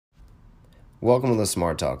Welcome to the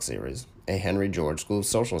Smart Talk series, a Henry George School of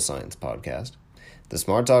Social Science podcast. The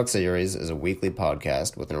Smart Talk series is a weekly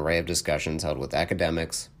podcast with an array of discussions held with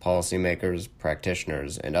academics, policymakers,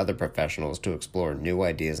 practitioners, and other professionals to explore new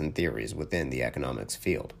ideas and theories within the economics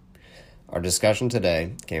field. Our discussion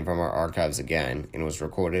today came from our archives again and was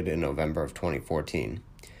recorded in November of 2014.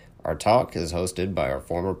 Our talk is hosted by our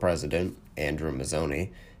former president, Andrew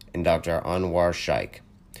Mazzoni, and Dr. Anwar Shaikh.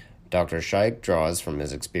 Dr. Shaikh draws from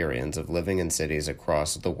his experience of living in cities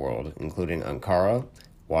across the world, including Ankara,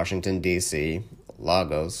 Washington, D.C.,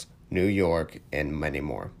 Lagos, New York, and many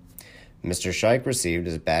more. Mr. Shaikh received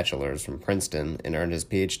his bachelor's from Princeton and earned his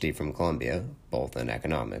Ph.D. from Columbia, both in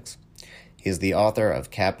economics. He is the author of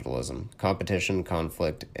Capitalism, Competition,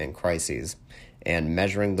 Conflict, and Crises, and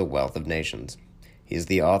Measuring the Wealth of Nations. He is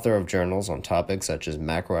the author of journals on topics such as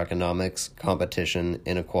macroeconomics, competition,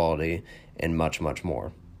 inequality, and much, much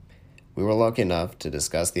more. We were lucky enough to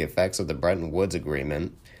discuss the effects of the Bretton Woods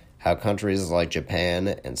Agreement, how countries like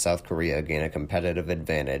Japan and South Korea gain a competitive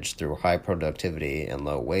advantage through high productivity and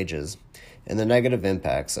low wages, and the negative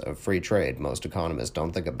impacts of free trade most economists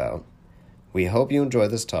don't think about. We hope you enjoy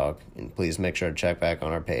this talk, and please make sure to check back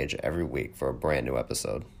on our page every week for a brand new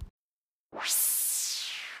episode.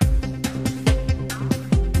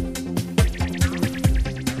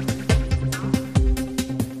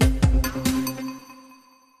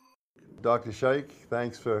 Dr. Shaikh,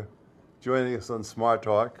 thanks for joining us on Smart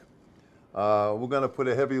Talk. We're going to put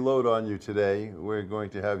a heavy load on you today. We're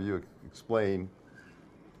going to have you explain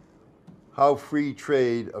how free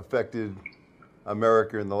trade affected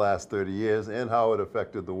America in the last 30 years and how it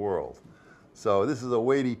affected the world. So this is a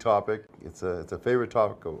weighty topic. It's a favorite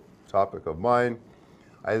topic of mine.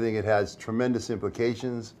 I think it has tremendous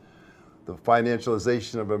implications. The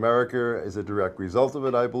financialization of America is a direct result of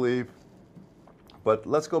it, I believe. But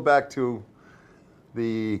let's go back to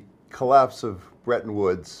the collapse of Bretton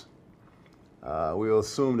Woods. We will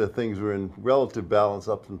assume that things were in relative balance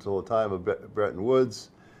up until the time of Bretton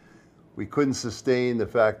Woods. We couldn't sustain the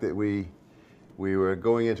fact that we were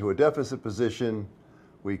going into a deficit position.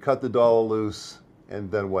 We cut the dollar loose,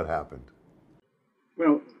 and then what happened?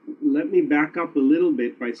 Well, let me back up a little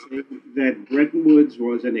bit by saying that Bretton Woods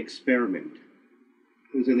was an experiment.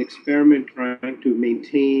 It was an experiment trying to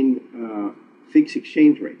maintain fixed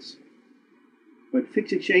exchange rates. But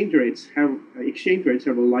fixed exchange rates have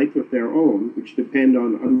a life of their own, which depend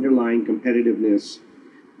on underlying competitiveness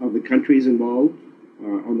of the countries involved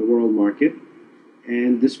on the world market.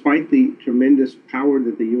 And despite the tremendous power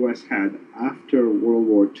that the U.S. had after World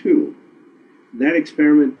War II, that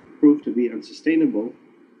experiment proved to be unsustainable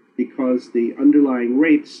because the underlying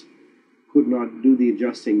rates could not do the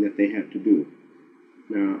adjusting that they had to do.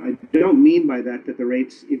 Now, I don't mean by that the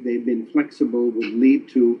rates, if they'd been flexible, would lead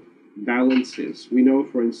to balances. We know,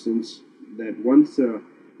 for instance, that once the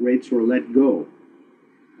rates were let go,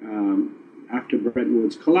 after Bretton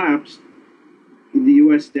Woods collapsed, the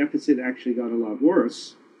U.S. deficit actually got a lot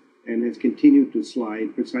worse and has continued to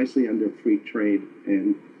slide precisely under free trade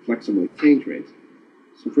and flexible exchange rates.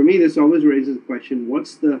 So for me, this always raises the question,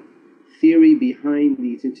 what's the theory behind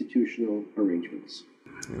these institutional arrangements?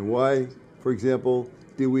 And why, for example,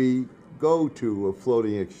 do we go to a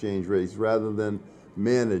floating exchange rates rather than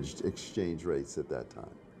managed exchange rates at that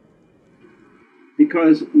time?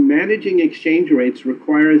 Because managing exchange rates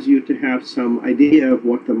requires you to have some idea of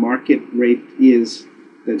what the market rate is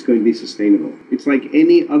that's going to be sustainable. It's like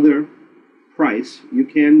any other price. You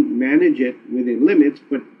can manage it within limits,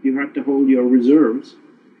 but you have to hold your reserves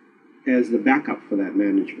as the backup for that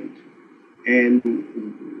management.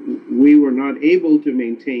 And we were not able to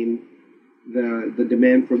maintain the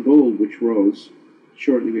demand for gold, which rose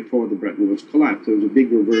shortly before the Bretton Woods collapse. There was a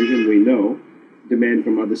big reversion, we know, demand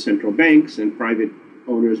from other central banks and private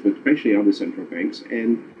owners, but especially other central banks.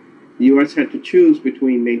 And the U.S. had to choose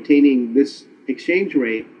between maintaining this exchange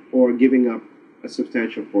rate or giving up a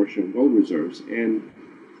substantial portion of gold reserves. And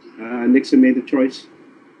Nixon made the choice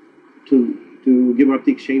to give up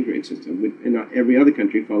the exchange rate system, and every other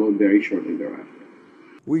country followed very shortly thereafter.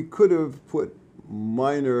 We could have put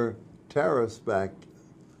minor tariffs back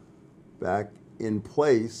in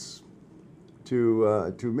place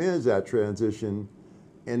to manage that transition,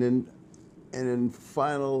 and in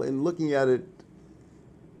looking at it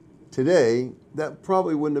today, that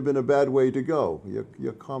probably wouldn't have been a bad way to go.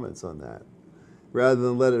 Your comments on that, rather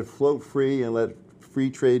than let it float free and let free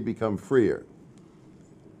trade become freer.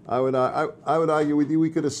 I would argue with you we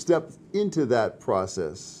could have stepped into that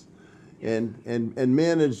process and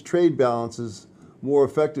managed trade balances more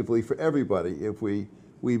effectively for everybody if we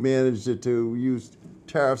we managed to use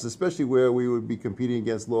tariffs, especially where we would be competing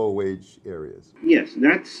against lower wage areas. Yes,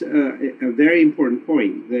 that's a very important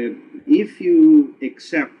point. That if you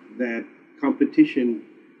accept that competition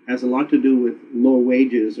has a lot to do with low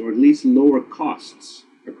wages or at least lower costs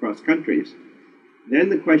across countries, then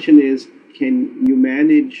the question is, can you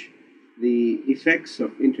manage the effects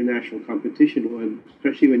of international competition,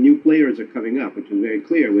 especially when new players are coming up, which is very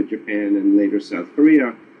clear with Japan and later South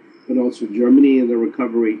Korea, but also Germany in the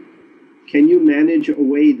recovery. Can you manage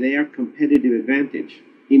away their competitive advantage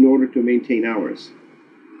in order to maintain ours?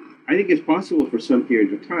 I think it's possible for some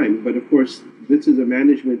period of time, but of course, this is a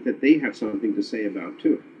management that they have something to say about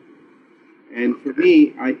too. And for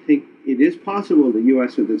me, I think it is possible the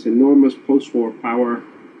U.S. with its enormous post-war power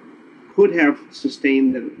could have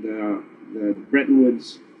sustained the Bretton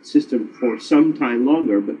Woods system for some time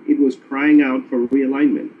longer, but it was crying out for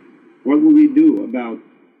realignment. What will we do about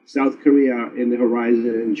South Korea in the horizon,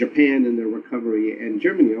 and Japan in the recovery, and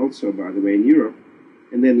Germany also, by the way, in Europe,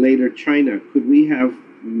 and then later China? Could we have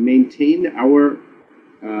maintained our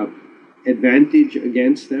advantage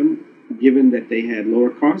against them, given that they had lower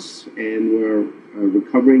costs and were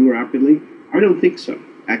recovering rapidly? I don't think so,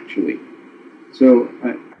 actually. So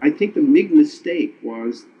I think the big mistake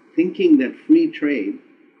was thinking that free trade,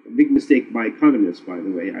 a big mistake by economists, by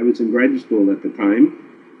the way. I was in graduate school at the time.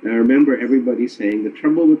 And I remember everybody saying the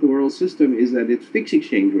trouble with the world system is that it's fixed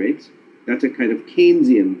exchange rates. That's a kind of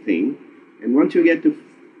Keynesian thing. And once you get to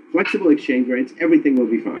flexible exchange rates, everything will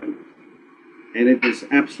be fine. And it was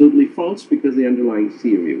absolutely false because the underlying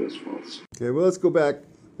theory was false. Okay, well, let's go back.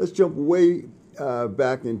 Let's jump way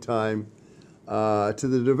back in time to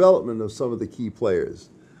the development of some of the key players,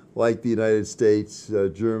 like the United States,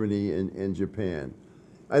 Germany, and Japan.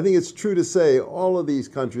 I think it's true to say all of these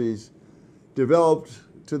countries developed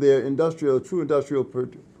to their true industrial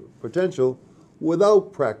potential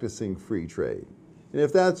without practicing free trade. And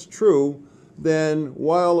if that's true, then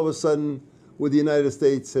why all of a sudden would the United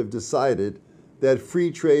States have decided that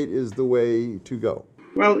free trade is the way to go?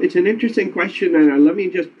 Well, it's an interesting question, and let me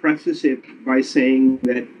just preface it by saying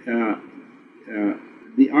that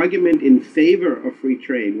the argument in favor of free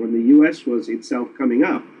trade, when the U.S. was itself coming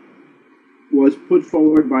up, was put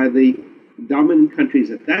forward by the dominant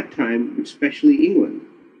countries at that time, especially England.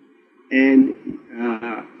 And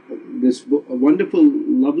this wonderful,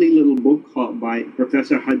 lovely little book by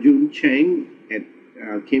Professor Ha-Joon Chang at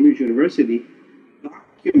Cambridge University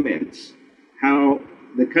documents how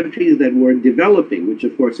the countries that were developing, which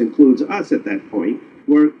of course includes us at that point,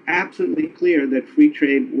 were absolutely clear that free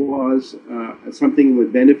trade was something that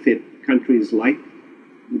would benefit countries like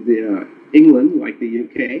England, like the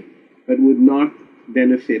UK, but would not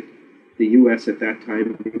benefit the US at that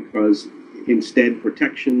time because instead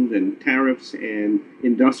protections and tariffs and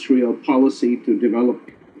industrial policy to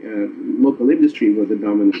develop local industry were the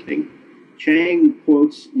dominant thing. Chang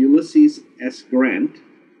quotes Ulysses S. Grant,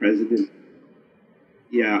 president,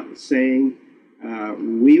 saying,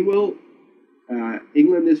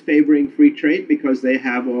 England is favoring free trade because they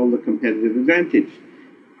have all the competitive advantage.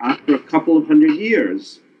 After a couple of hundred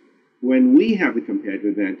years, when we have the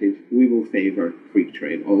competitive advantage, we will favor free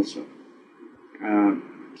trade also.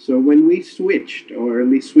 So when we switched, or at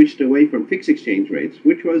least switched away from fixed exchange rates,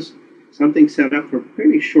 which was something set up for a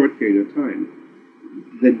pretty short period of time,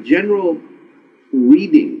 the general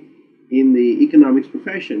reading in the economics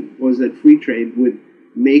profession was that free trade would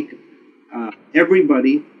make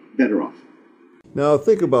everybody better off. Now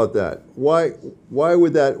think about that. Why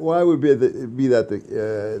would be that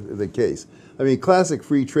the case? I mean, classic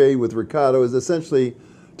free trade with Ricardo is essentially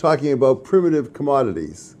talking about primitive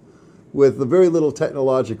commodities with very little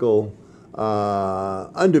technological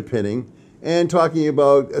underpinning, and talking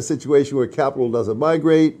about a situation where capital doesn't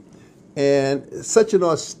migrate, and such an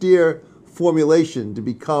austere formulation to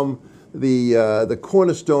become the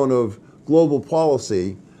cornerstone of global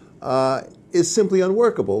policy is simply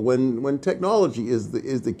unworkable when technology is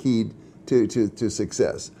the key to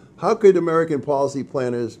success. How could American policy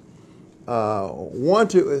planners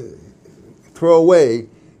want to throw away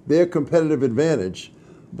their competitive advantage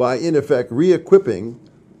by, in effect, re-equipping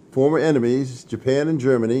former enemies, Japan and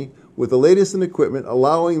Germany, with the latest in equipment,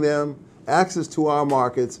 allowing them access to our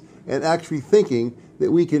markets, and actually thinking that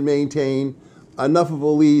we can maintain enough of a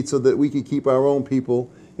lead so that we can keep our own people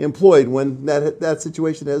employed, when that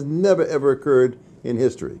situation has never, ever occurred in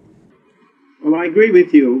history? Well, I agree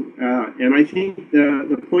with you, and I think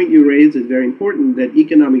the point you raise is very important, that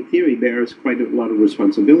economic theory bears quite a lot of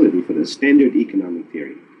responsibility for this, standard economic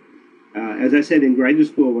theory. As I said in graduate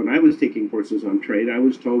school, when I was taking courses on trade, I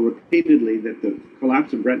was told repeatedly that the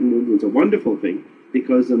collapse of Bretton Woods was a wonderful thing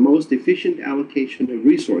because the most efficient allocation of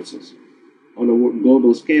resources on a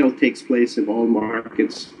global scale takes place if all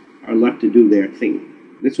markets are left to do their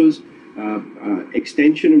thing. This was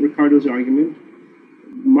extension of Ricardo's argument.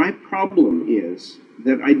 My problem is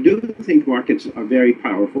that I do think markets are very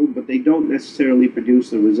powerful, but they don't necessarily produce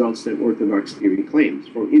the results that orthodox theory claims.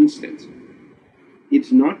 For instance,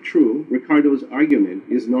 it's not true, Ricardo's argument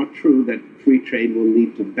is not true that free trade will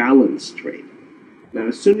lead to balanced trade. Now,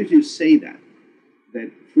 as soon as you say that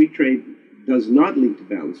free trade does not lead to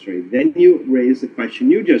balanced trade, then you raise the question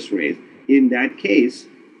you just raised. In that case,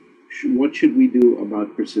 what should we do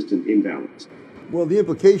about persistent imbalance? Well, the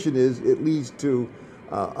implication is it leads to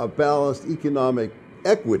a balanced economic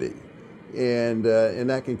equity, and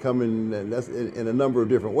that can come in a number of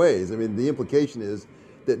different ways. I mean, the implication is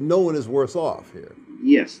that no one is worse off here.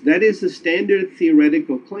 Yes, that is the standard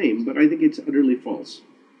theoretical claim, but I think it's utterly false.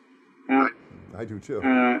 I do too.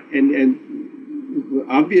 And the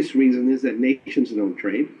obvious reason is that nations don't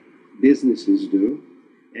trade, businesses do,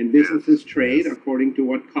 and businesses trade according to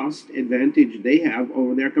what cost advantage they have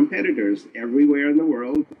over their competitors everywhere in the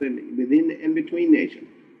world, and within and between nations.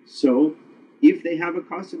 So if they have a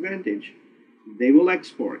cost advantage, they will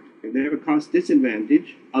export. If they have a cost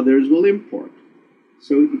disadvantage, others will import.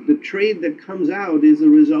 So the trade that comes out is a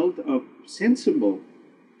result of sensible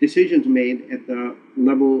decisions made at the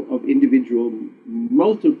level of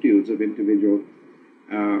multitudes of individual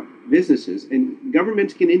businesses. And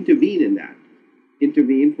governments can intervene in that.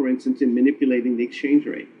 Intervene, for instance, in manipulating the exchange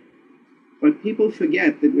rate. But people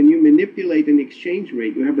forget that when you manipulate an exchange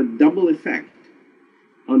rate, you have a double effect.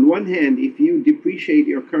 On one hand, if you depreciate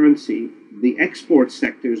your currency, the export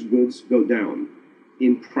sector's goods go down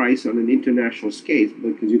in price on an international scale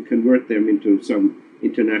because you convert them into some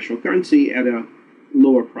international currency at a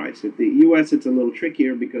lower price. At the US, it's a little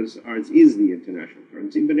trickier because ours is the international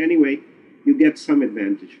currency. But anyway, you get some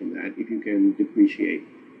advantage from that if you can depreciate.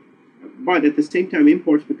 But at the same time,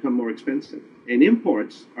 imports become more expensive. And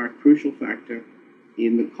imports are a crucial factor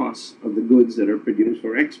in the costs of the goods that are produced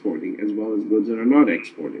for exporting, as well as goods that are not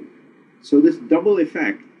exported. So this double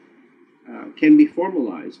effect can be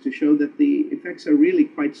formalized to show that the effects are really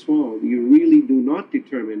quite small. You really do not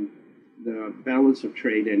determine the balance of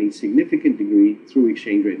trade any significant degree through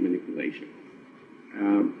exchange rate manipulation.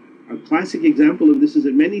 A classic example of this is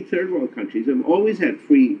that many third world countries have always had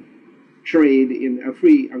free trade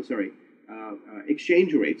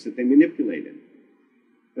exchange rates that they manipulated.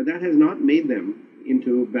 But that has not made them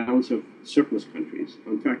into a balance of surplus countries.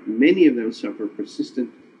 In fact, many of them suffer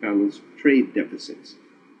persistent balance trade deficits.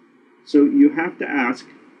 So you have to ask,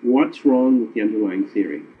 what's wrong with the underlying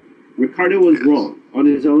theory? Ricardo was wrong on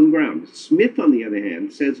his own ground. Smith, on the other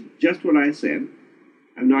hand, says just what I said.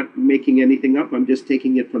 I'm not making anything up. I'm just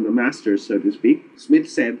taking it from the masters, so to speak. Smith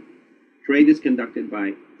said, trade is conducted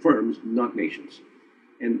by firms, not nations.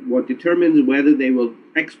 And what determines whether they will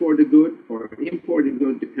export a good or import a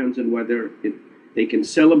good depends on whether they can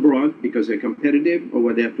sell abroad because they're competitive or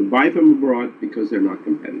whether they have to buy from abroad because they're not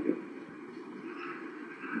competitive.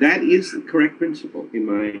 That is the correct principle, in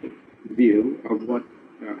my view, of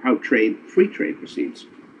how free trade proceeds.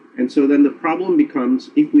 And so then the problem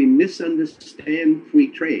becomes, if we misunderstand free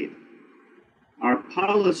trade, our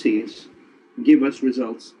policies give us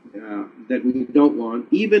results that we don't want,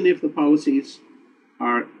 even if the policies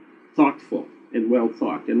are thoughtful and well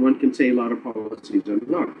thought. And one can say a lot of policies are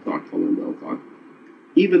not thoughtful and well thought.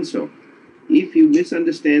 Even so, if you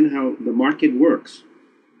misunderstand how the market works,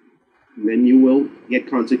 then you will get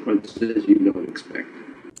consequences you don't expect.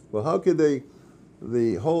 Well, how could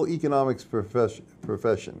the whole economics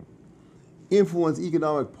profession influence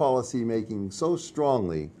economic policy making so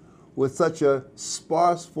strongly with such a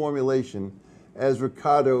sparse formulation as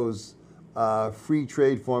Ricardo's free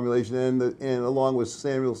trade formulation and along with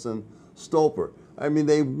Samuelson Stolper? I mean,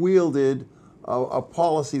 they wielded a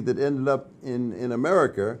policy that ended up in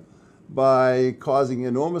America by causing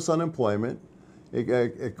enormous unemployment,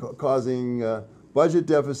 causing budget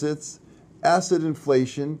deficits, asset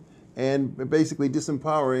inflation, and basically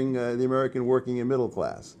disempowering the American working and middle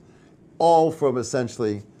class, all from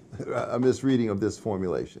essentially a misreading of this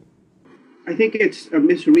formulation. I think it's a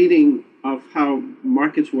misreading of how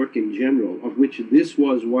markets work in general, of which this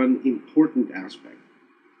was one important aspect.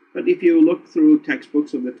 But if you look through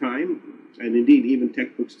textbooks of the time, and indeed even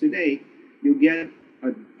textbooks today, you get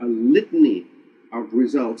a litany of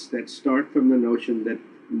results that start from the notion that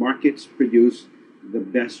markets produce the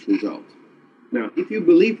best result. Now, if you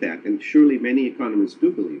believe that, and surely many economists do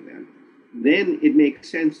believe that, then it makes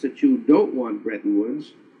sense that you don't want Bretton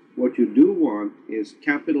Woods. What you do want is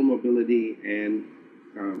capital mobility and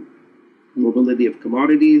mobility of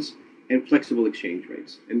commodities and flexible exchange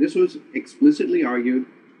rates. And this was explicitly argued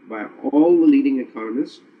by all the leading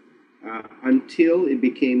economists until it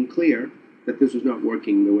became clear that this was not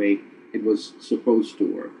working the way it was supposed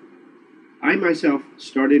to work. I myself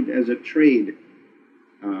started as a trade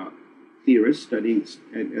theorist, studying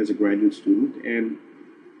as a graduate student,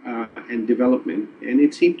 and development. And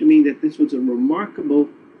it seemed to me that this was a remarkable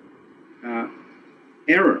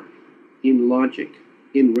error in logic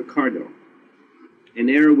in Ricardo, an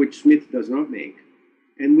error which Smith does not make,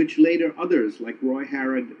 and which later others like Roy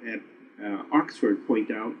Harrod at Oxford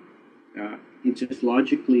point out it's just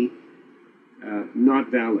logically not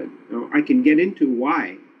valid. Now, I can get into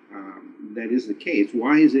why that is the case.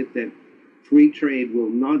 Why is it that free trade will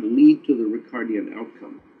not lead to the Ricardian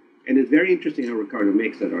outcome? And it's very interesting how Ricardo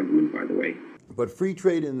makes that argument, by the way. But free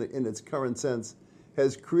trade in its current sense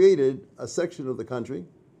has created a section of the country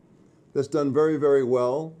that's done very, very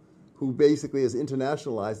well, who basically has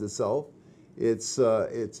internationalized itself. It's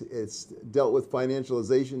dealt with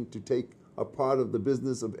financialization to take a part of the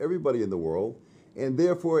business of everybody in the world, and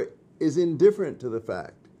therefore is indifferent to the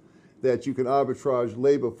fact that you can arbitrage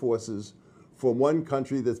labor forces from one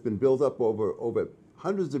country that's been built up over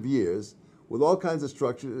hundreds of years with all kinds of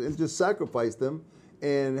structures and just sacrifice them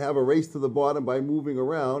and have a race to the bottom by moving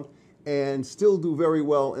around and still do very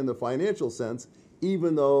well in the financial sense,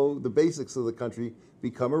 even though the basics of the country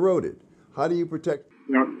become eroded. How do you protect?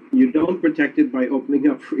 Now, you don't protect it by opening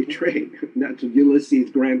up free trade. That's Ulysses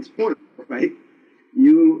Grant's point, right?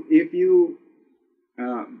 If you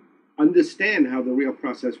understand how the real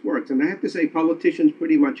process works, and I have to say politicians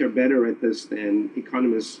pretty much are better at this than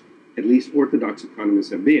economists, at least orthodox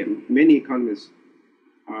economists, have been. Many economists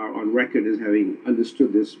are on record as having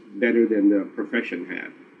understood this better than the profession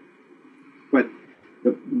had. But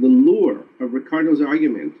the lure of Ricardo's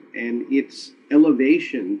argument and its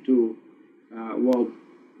elevation to what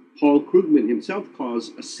Paul Krugman himself calls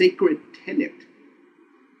a sacred tenet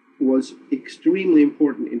was extremely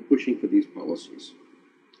important in pushing for these policies.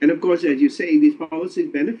 And of course, as you say, these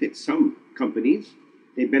policies benefit some companies.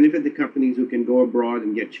 They benefit the companies who can go abroad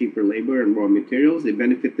and get cheaper labor and raw materials. They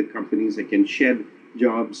benefit the companies that can shed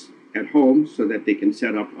jobs at home so that they can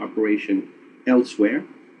set up operation elsewhere.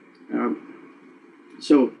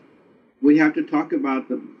 So we have to talk about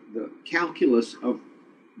the calculus of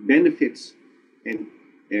benefits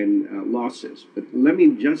and losses. But let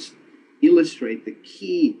me just illustrate the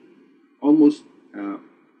key, almost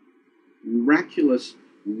miraculous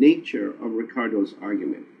nature of Ricardo's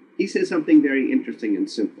argument. He says something very interesting and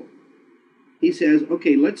simple. He says,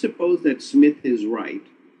 okay, let's suppose that Smith is right,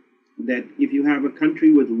 that if you have a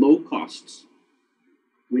country with low costs,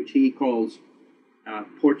 which he calls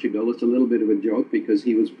Portugal, it's a little bit of a joke because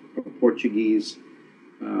he was a Portuguese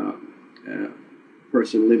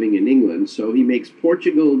person living in England. So he makes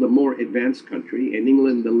Portugal the more advanced country and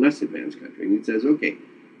England the less advanced country. And he says, okay,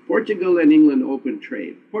 Portugal and England open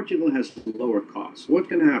trade. Portugal has lower costs. What's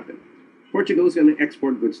going to happen? Portugal is going to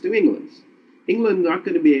export goods to England. England not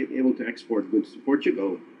going to be able to export goods to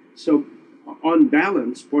Portugal. So on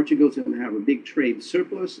balance, Portugal's going to have a big trade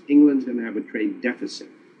surplus. England's going to have a trade deficit.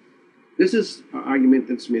 This is an argument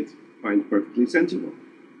that Smith finds perfectly sensible.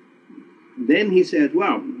 Then he says,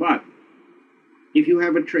 well, but if you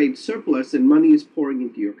have a trade surplus, then money is pouring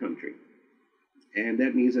into your country. And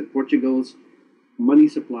that means that Portugal's money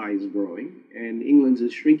supply is growing and England's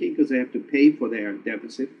is shrinking because they have to pay for their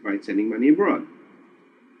deficit by sending money abroad.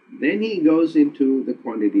 Then he goes into the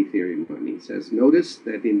quantity theory of money. He says, notice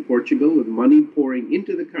that in Portugal, with money pouring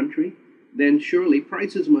into the country, then surely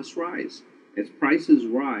prices must rise. As prices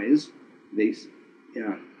rise, they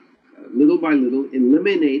little by little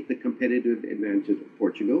eliminate the competitive advantage of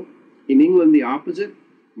Portugal. In England, the opposite.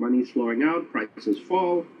 Money's flowing out, prices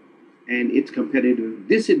fall, and its competitive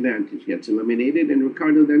disadvantage gets eliminated. And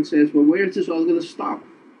Ricardo then says, well, where is this all going to stop?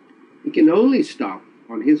 It can only stop,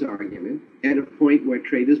 on his argument, at a point where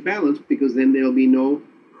trade is balanced, because then there'll be no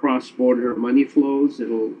cross-border money flows.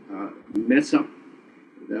 It'll mess up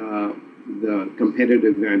the competitive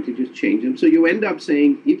advantages, change them. So you end up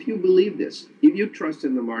saying, if you believe this, if you trust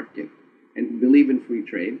in the market and believe in free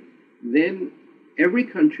trade, then every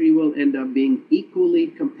country will end up being equally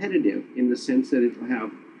competitive in the sense that it will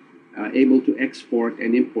have able to export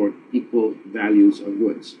and import equal values of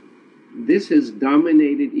goods. This has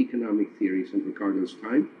dominated economic theory since Ricardo's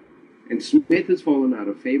time, and Smith has fallen out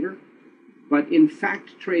of favor. But in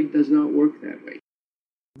fact, trade does not work that way.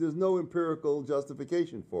 There's no empirical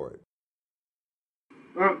justification for it.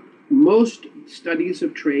 Most studies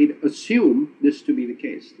of trade assume this to be the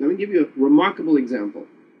case. Let me give you a remarkable example.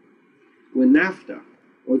 When NAFTA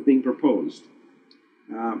was being proposed,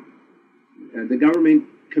 the government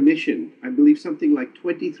commissioned, I believe, something like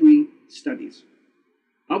 23 studies.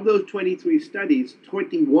 Of those 23 studies,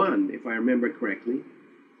 21, if I remember correctly,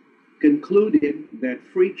 concluded that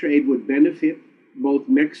free trade would benefit both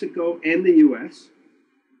Mexico and the US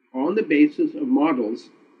on the basis of models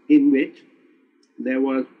in which there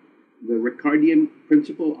was the Ricardian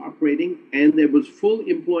principle operating and there was full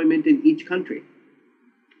employment in each country,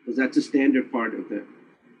 because that's a standard part of the.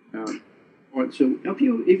 So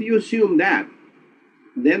if you assume that,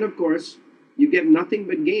 then of course you get nothing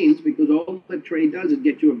but gains, because all that trade does is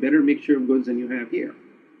get you a better mixture of goods than you have here.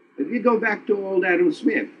 If you go back to old Adam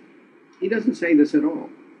Smith, he doesn't say this at all.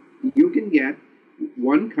 You can get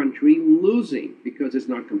one country losing because it's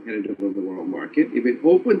not competitive on the world market. If it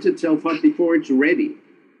opens itself up before it's ready,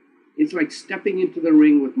 it's like stepping into the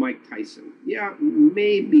ring with Mike Tyson. Yeah,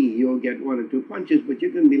 maybe you'll get one or two punches, but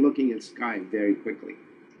you're going to be looking at sky very quickly.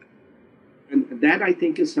 And that, I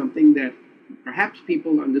think, is something that perhaps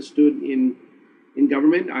people understood in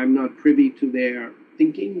government. I'm not privy to their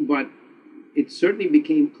thinking, but it certainly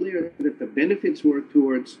became clear that the benefits were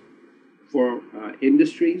for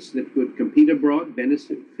industries that could compete abroad,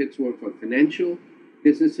 benefits were for financial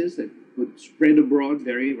businesses that could spread abroad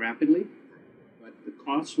very rapidly, but the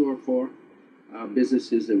costs were for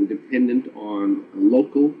businesses that were dependent on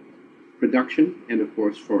local production and, of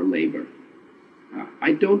course, for labor.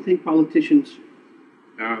 I don't think politicians,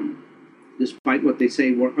 despite what they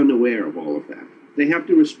say, were unaware of all of that. They have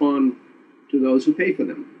to respond to those who pay for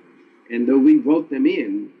them. And though we vote them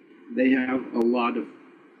in, they have a lot of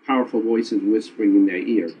powerful voices whispering in their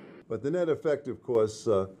ear. But the net effect, of course,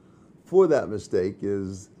 for that mistake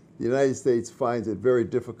is the United States finds it very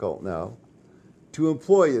difficult now to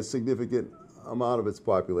employ a significant amount of its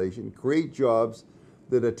population, create jobs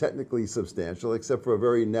that are technically substantial, except for a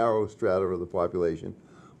very narrow strata of the population,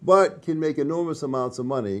 but can make enormous amounts of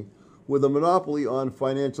money with a monopoly on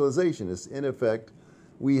financialization. It's, in effect,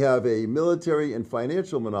 we have a military and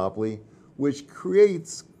financial monopoly which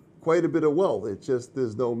creates quite a bit of wealth. It's just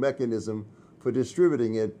there's no mechanism for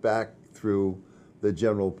distributing it back through the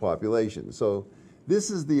general population. So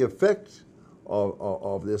this is the effect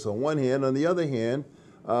of this on one hand. On the other hand,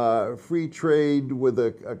 free trade with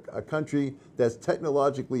a country that's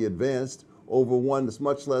technologically advanced over one that's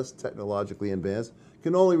much less technologically advanced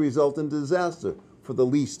can only result in disaster for the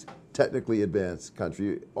least technically advanced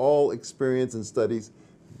country. All experience and studies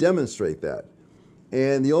demonstrate that.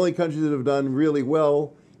 And the only countries that have done really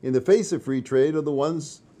well in the face of free trade are the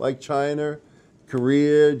ones like China,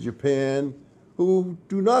 Korea, Japan, who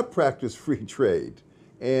do not practice free trade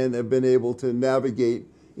and have been able to navigate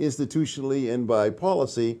institutionally and by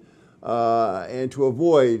policy and to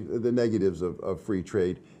avoid the negatives of free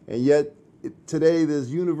trade. And yet today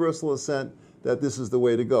there's universal assent that this is the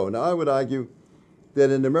way to go. Now I would argue that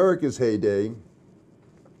in America's heyday,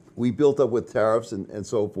 we built up with tariffs and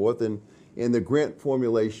so forth, and the grant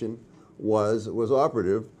formulation was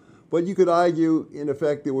operative. But you could argue, in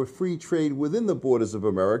effect, there were free trade within the borders of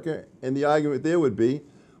America, and the argument there would be,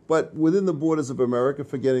 but within the borders of America,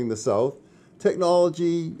 forgetting the South,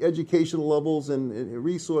 technology, educational levels, and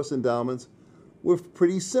resource endowments were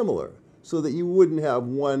pretty similar, so that you wouldn't have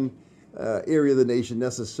one area of the nation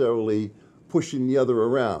necessarily pushing the other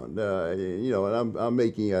around. And I'm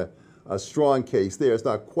making a strong case there. It's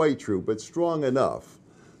not quite true, but strong enough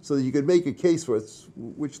so that you could make a case for it,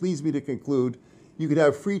 which leads me to conclude you could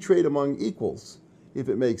have free trade among equals, if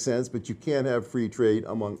it makes sense, but you can't have free trade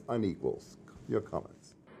among unequals. Your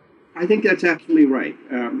comments? I think that's absolutely right.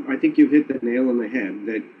 I think you've hit the nail on the head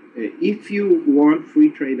that if you want free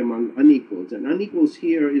trade among unequals, and unequals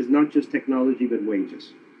here is not just technology but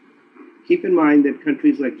wages. Keep in mind that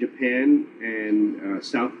countries like Japan and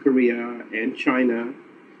South Korea and China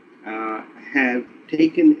have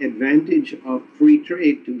taken advantage of free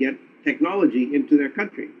trade to get technology into their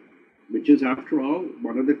country, which is, after all,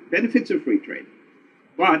 one of the benefits of free trade.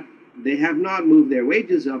 But they have not moved their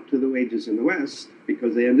wages up to the wages in the West,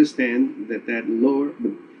 because they understand that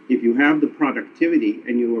if you have the productivity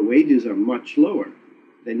and your wages are much lower,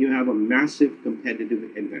 then you have a massive competitive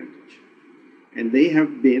advantage. And they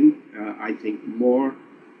have been, I think, more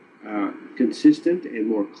consistent and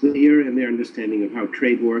more clear in their understanding of how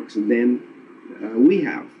trade works than we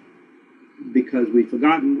have, because we've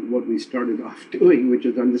forgotten what we started off doing, which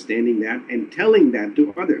is understanding that and telling that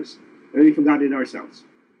to others. And we forgot it ourselves,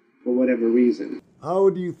 for whatever reason. How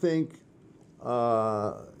do you think,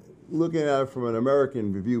 looking at it from an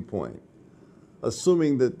American viewpoint,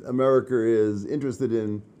 assuming that America is interested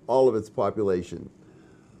in all of its population,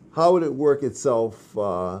 how would it work itself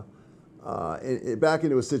back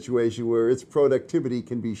into a situation where its productivity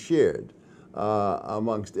can be shared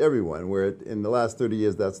amongst everyone, where in the last 30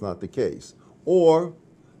 years that's not the case. Or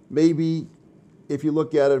maybe if you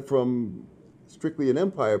look at it from strictly an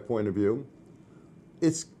empire point of view,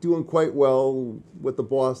 it's doing quite well with the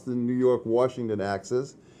Boston, New York, Washington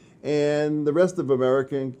axis, and the rest of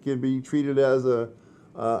America can be treated as a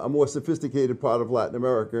more sophisticated part of Latin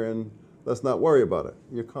America, and let's not worry about it.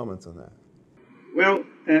 Your comments on that? Well,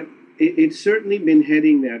 it's certainly been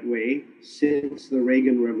heading that way since the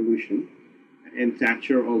Reagan Revolution and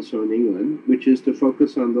Thatcher also in England, which is to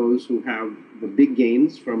focus on those who have the big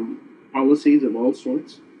gains from policies of all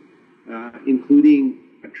sorts, including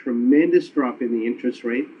a tremendous drop in the interest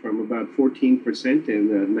rate from about 14% in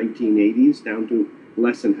the 1980s down to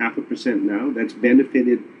less than 0.5% now. That's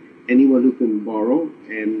benefited anyone who can borrow,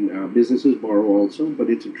 and businesses borrow also, but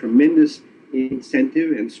it's a tremendous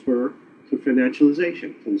incentive and spur to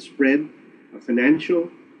financialization, to the spread of financial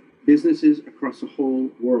businesses across the whole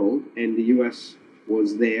world. And the U.S.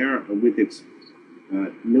 was there with its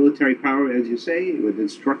military power, as you say, with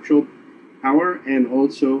its structural power, and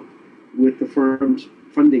also with the firms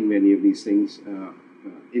funding many of these things,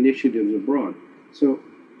 initiatives abroad. So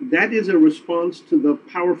that is a response to the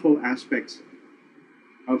powerful aspects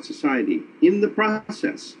of society. In the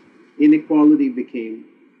process, inequality became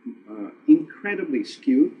incredibly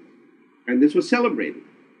skewed, and this was celebrated,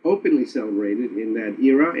 openly celebrated in that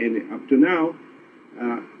era and up to now,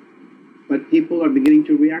 but people are beginning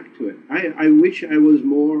to react to it. I wish I was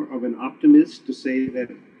more of an optimist to say that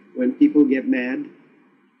when people get mad,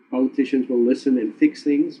 politicians will listen and fix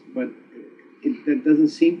things, but that doesn't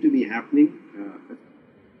seem to be happening.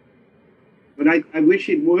 But I wish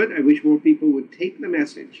it would. I wish more people would take the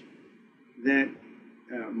message that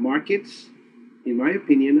markets, in my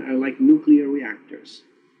opinion, are like nuclear reactors.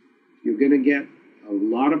 You're going to get a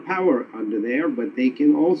lot of power under there, but they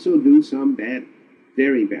can also do some bad,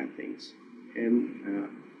 very bad things. And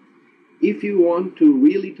if you want to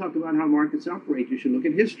really talk about how markets operate, you should look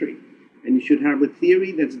at history. And you should have a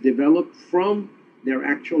theory that's developed from their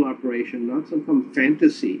actual operation, not some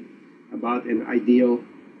fantasy about an ideal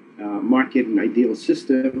market, an ideal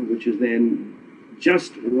system, which is then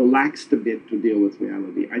just relaxed a bit to deal with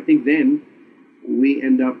reality. I think then we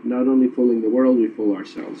end up not only fooling the world, we fool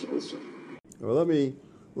ourselves also. Well, let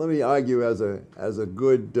me argue as a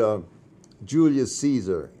good Julius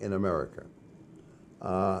Caesar in America.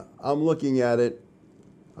 I'm looking at it.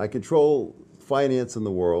 I control finance in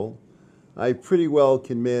the world. I pretty well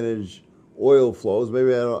can manage oil flows.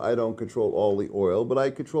 Maybe I don't control all the oil, but I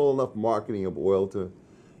control enough marketing of oil to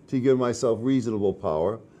give myself reasonable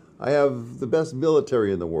power. I have the best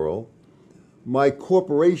military in the world. My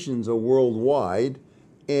corporations are worldwide,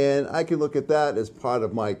 and I can look at that as part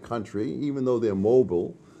of my country, even though they're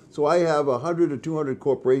mobile. So I have 100 or 200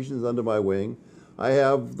 corporations under my wing. I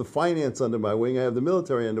have the finance under my wing. I have the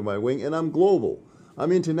military under my wing, and I'm global.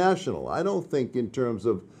 I'm international. I don't think in terms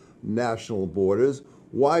of national borders.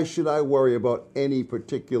 Why should I worry about any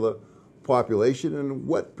particular population, and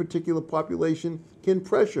what particular population can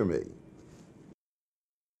pressure me?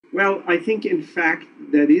 Well, I think, in fact,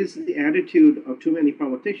 that is the attitude of too many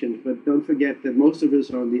politicians, but don't forget that most of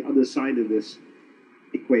us are on the other side of this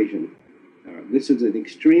equation. This is an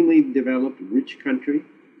extremely developed, rich country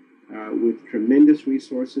with tremendous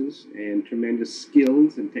resources and tremendous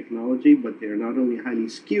skills and technology, but they're not only highly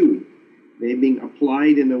skewed, they're being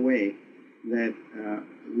applied in a way that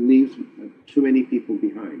leaves too many people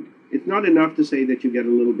behind. It's not enough to say that you get a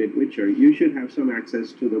little bit richer. You should have some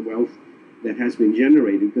access to the wealth that has been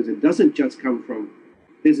generated, because it doesn't just come from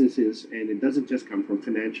businesses, and it doesn't just come from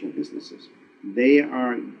financial businesses. They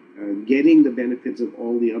are getting the benefits of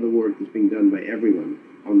all the other work that's being done by everyone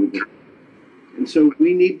on the ground. And so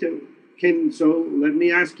we need to, so let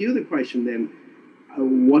me ask you the question then,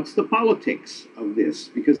 what's the politics of this?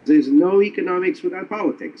 Because there's no economics without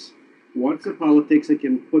politics. What's the politics that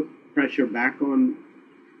can put pressure back on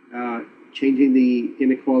changing the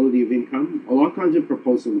inequality of income? All kinds of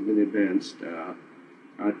proposals have been advanced.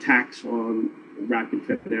 Tax on rapid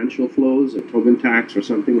financial flows, a Tobin tax or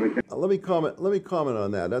something like that. Let me comment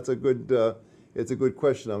on that. That's a good. It's a good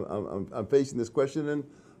question. I'm facing this question, and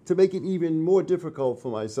to make it even more difficult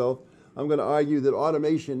for myself, I'm going to argue that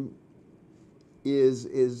automation is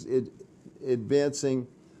advancing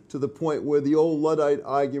to the point where the old Luddite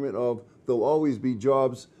argument of there'll always be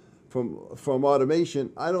jobs from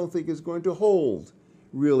automation, I don't think is going to hold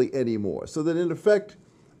really anymore. So that in effect,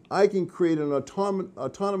 I can create an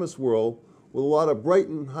autonomous world with a lot of bright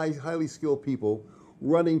and highly skilled people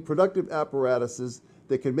running productive apparatuses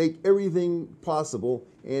that can make everything possible,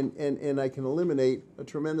 and I can eliminate a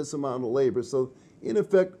tremendous amount of labor. So in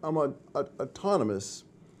effect, I'm autonomous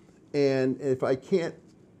And if I can't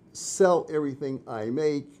sell everything I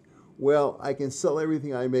make, well, I can sell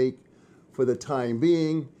everything I make for the time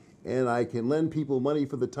being, and I can lend people money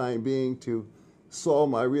for the time being to solve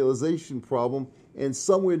my realization problem, and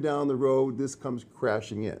somewhere down the road, this comes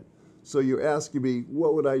crashing in. So you're asking me,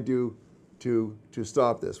 what would I do to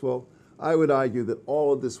stop this? Well, I would argue that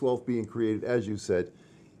all of this wealth being created, as you said,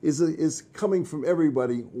 is coming from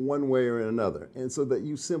everybody one way or another. And so that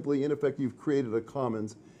you simply, in effect, you've created a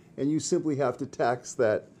commons, and you simply have to tax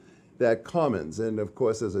that commons. And of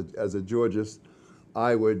course, as a Georgist,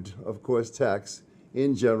 I would, of course, tax,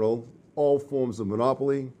 in general, all forms of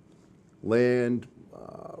monopoly, land,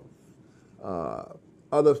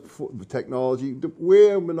 other technology,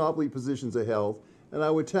 where monopoly positions are held, and I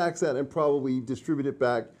would tax that and probably distribute it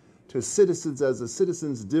back to citizens as a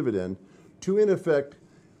citizen's dividend to, in effect,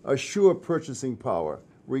 assure purchasing power,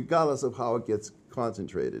 regardless of how it gets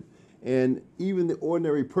concentrated. And even the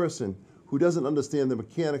ordinary person who doesn't understand the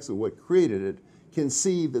mechanics of what created it can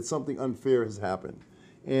see that something unfair has happened.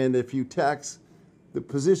 And if you tax the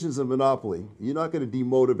positions of monopoly, you're not going to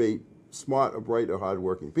demotivate smart or bright or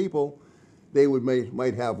hardworking people. They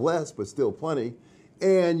might have less, but still plenty.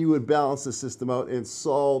 And you would balance the system out and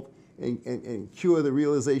solve and cure the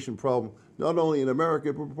realization problem, not only in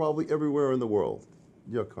America, but probably everywhere in the world.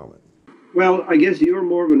 Your comment. Well, I guess you're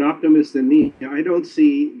more of an optimist than me. I don't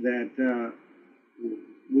see that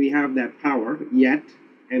we have that power yet,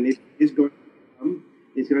 and it is going to come.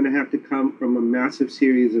 It's going to have to come from a massive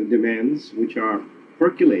series of demands, which are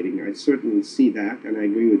percolating. I certainly see that, and I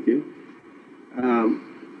agree with you.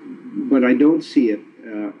 But I don't see it.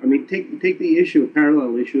 I mean, take the issue, a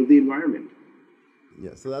parallel issue of the environment.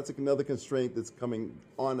 Yeah, so that's another constraint that's coming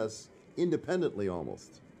on us independently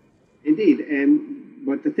almost. Indeed,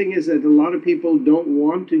 but the thing is that a lot of people don't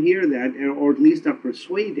want to hear that, or at least are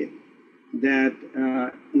persuaded that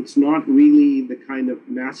it's not really the kind of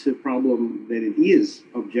massive problem that it is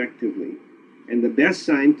objectively. And the best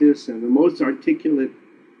scientists and the most articulate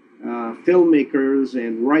filmmakers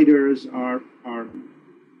and writers are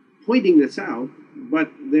pointing this out, but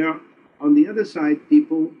there are, on the other side,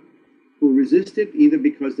 people who resist it either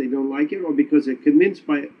because they don't like it or because they're convinced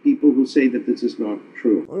by people who say that this is not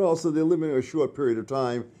true. And also, they're living in a short period of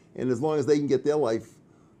time, and as long as they can get their life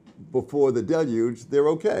before the deluge, they're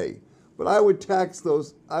okay. But I would tax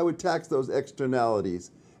those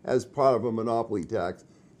externalities as part of a monopoly tax,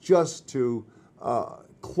 just to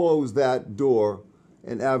close that door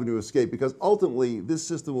and avenue of escape, because ultimately this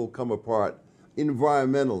system will come apart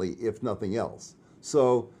environmentally, if nothing else.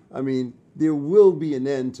 So, I mean, there will be an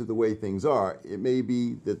end to the way things are. It may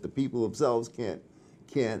be that the people themselves can't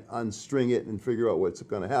unstring it and figure out what's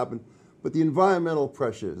going to happen, but the environmental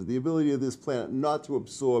pressures, the ability of this planet not to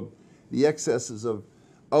absorb the excesses of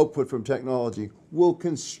output from technology will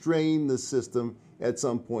constrain the system at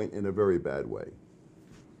some point in a very bad way.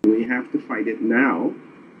 We have to fight it now,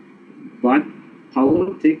 but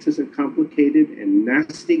politics is a complicated and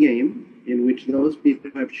nasty game in which those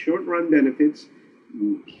people who have short-run benefits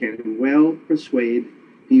can well persuade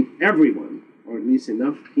everyone, or at least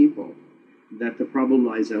enough people, that the problem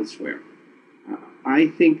lies elsewhere. I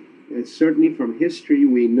think certainly from history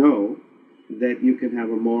we know that you can have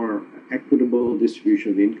a more equitable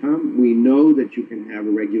distribution of income. We know that you can have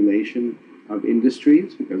a regulation of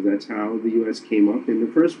industries, because that's how the U.S. came up in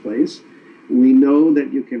the first place. We know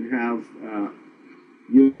that you can have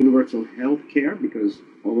universal health care, because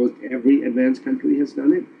almost every advanced country has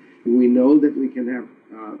done it. We know that we can have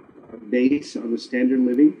a base on the standard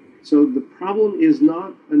living. So the problem is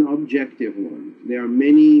not an objective one. There are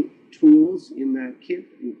many tools in that kit,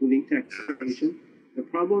 including taxation. The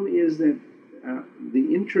problem is that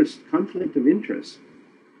the conflict of interest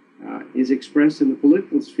is expressed in the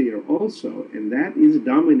political sphere also, and that is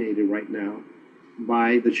dominated right now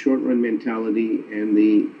by the short-run mentality and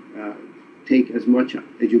the take as much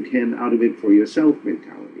as you can out of it for yourself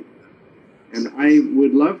mentality. And I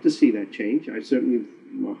would love to see that change. I certainly,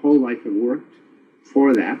 my whole life have worked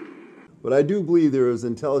for that. But I do believe there is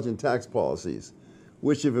intelligent tax policies,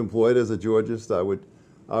 which if employed as a Georgist,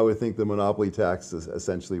 I would think the monopoly tax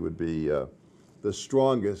essentially would be the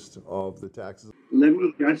strongest of the taxes. Let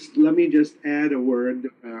me just add a word.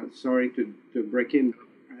 Sorry to break in.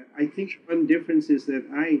 I think one difference is that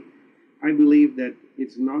I believe that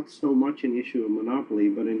it's not so much an issue of monopoly,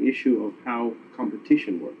 but an issue of how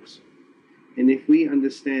competition works. And if we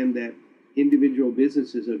understand that individual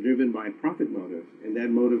businesses are driven by a profit motive, and that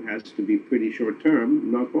motive has to be pretty short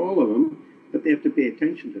term, not for all of them, but they have to pay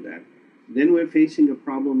attention to that, then we're facing a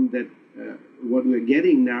problem that what we're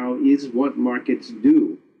getting now is what markets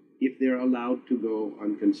do. if they're allowed to go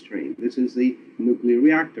unconstrained. This is the nuclear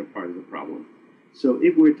reactor part of the problem. So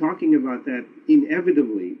if we're talking about that,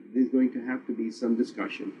 inevitably, there's going to have to be some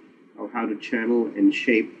discussion of how to channel and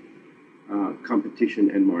shape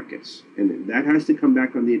competition and markets. And that has to come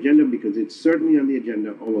back on the agenda because it's certainly on the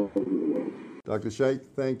agenda all over the world. Dr. Shaikh,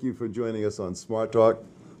 thank you for joining us on Smart Talk.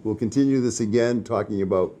 We'll continue this again, talking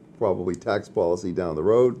about probably tax policy down the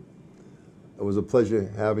road. It was a pleasure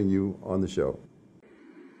having you on the show.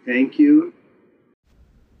 Thank you.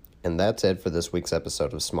 And that's it for this week's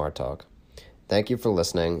episode of Smart Talk. Thank you for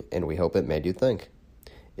listening, and we hope it made you think.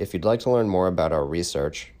 If you'd like to learn more about our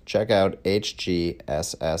research, check out hgsss.org.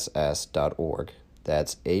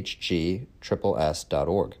 That's hgSS.org.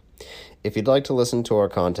 If you'd like to listen to our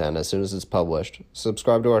content as soon as it's published,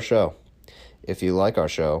 subscribe to our show. If you like our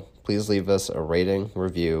show, please leave us a rating,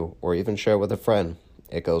 review, or even share with a friend.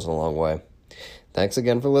 It goes a long way. Thanks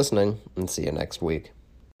again for listening, and see you next week.